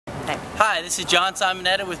Hi, this is John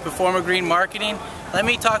Simonetta with Performa Green Marketing. Let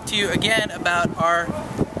me talk to you again about our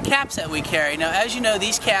caps that we carry. Now, as you know,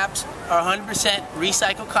 these caps are 100%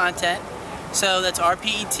 recycled content. So that's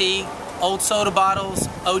rPET, old soda bottles,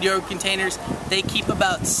 old yogurt containers. They keep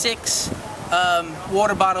about 6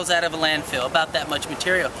 water bottles out of a landfill, about that much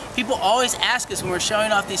material. People always ask us when we're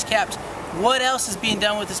showing off these caps, what else is being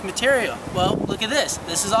done with this material? Well, look at this.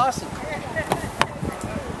 This is awesome.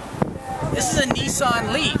 This is a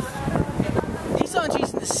Nissan Leaf. Nissan's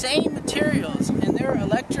using the same materials in their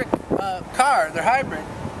electric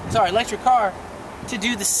electric car, to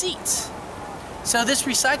do the seats. So this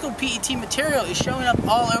recycled PET material is showing up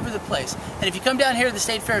all over the place. And if you come down here to the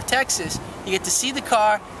State Fair of Texas, you get to see the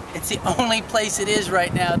car. It's the only place it is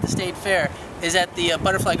right now at the State Fair, is at the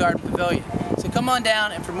Butterfly Garden Pavilion. So come on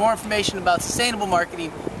down, and for more information about sustainable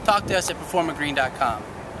marketing, talk to us at performagreen.com.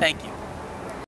 Thank you.